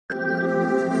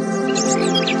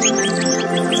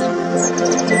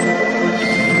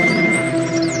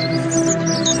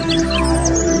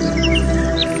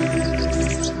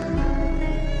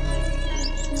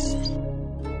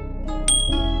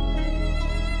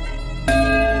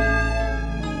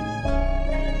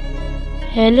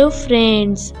Hello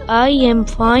friends, I am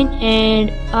fine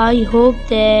and I hope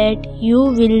that you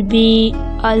will be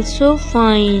also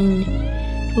fine.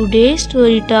 Today's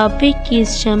story topic is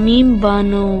Shamim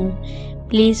Bano.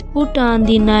 Please put on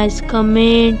the nice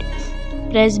comment,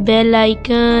 press bell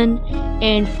icon,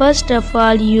 and first of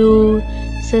all you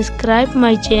subscribe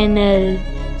my channel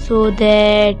so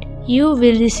that you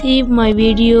will receive my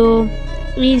video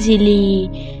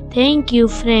easily. Thank you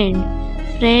friend.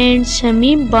 Friends,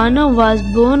 Shamim Bano was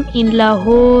born in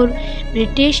Lahore,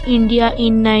 British India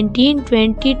in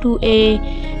 1920 to a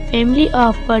family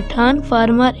of Pathan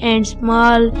farmer and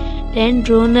small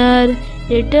landowner.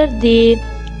 Later they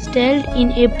settled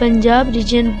in a Punjab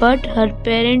region, but her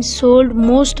parents sold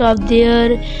most of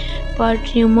their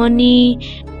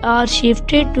patrimony or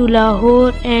shifted to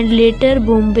Lahore and later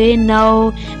Bombay,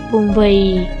 now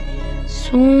Mumbai.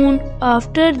 Soon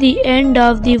after the end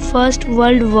of the First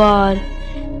World War,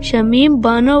 Shamim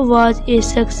Bano was a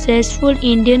successful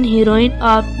Indian heroine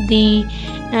of the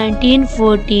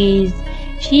 1940s.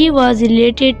 She was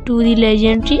related to the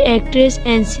legendary actress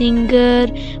and singer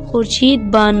Khurshid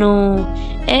Bano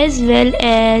as well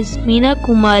as Meena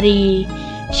Kumari.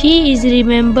 She is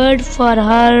remembered for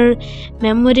her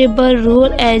memorable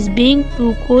role as being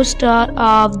the co-star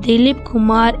of Dilip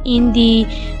Kumar in the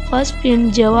first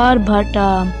film Jawar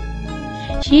Bhatta.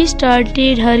 She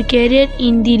started her career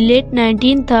in the late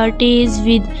 1930s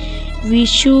with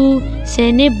Vishu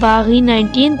Sene Baghi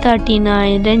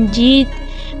 1939. Ranjit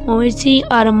Moisi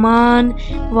Arman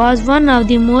was one of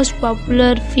the most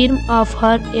popular films of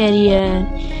her career.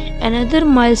 Another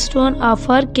milestone of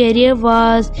her career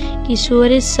was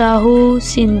Kishore Sahu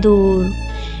Sindoor,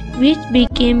 which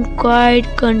became quite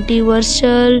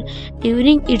controversial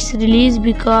during its release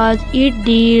because it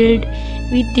dealt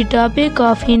with the topic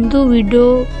of Hindu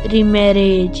widow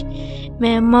remarriage.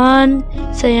 Mehmaan,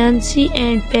 Sayansi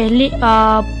and Pehle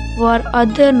Aap were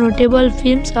other notable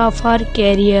films of her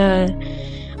career.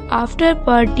 After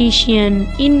partition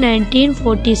in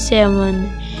 1947,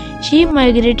 she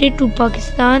migrated to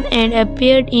Pakistan and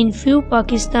appeared in few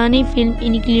Pakistani films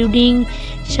including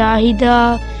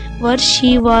Shahida, where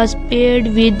she was paired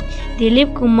with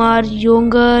Dilip Kumar's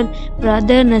younger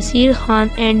brother Nasir Khan,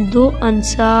 and Do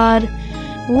Ansar,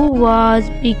 who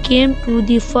became to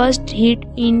the first hit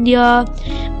India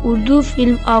Urdu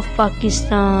film of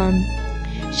Pakistan.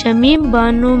 Shamim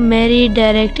Bano married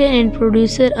director and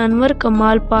producer Anwar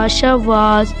Kamal Pasha,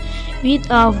 with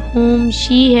whom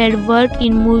she had worked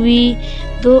in movie,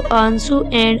 though Ansu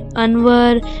and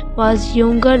Anwar was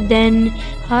younger than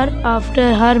her.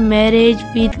 After her marriage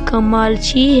with Kamal,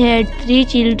 she had 3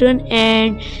 children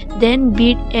and then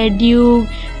bid adieu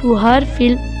to her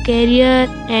film career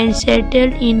and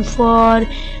settled in for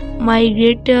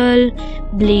marital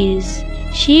bliss.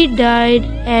 She died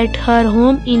at her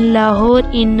home in Lahore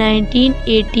in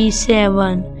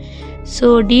 1987.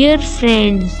 So dear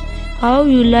friends, how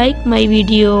you like my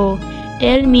video?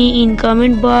 Tell me in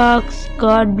comment box.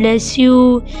 God bless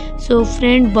you. So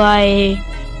friend, bye.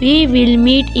 We will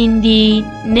meet in the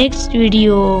next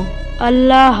video.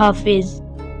 Allah Hafiz.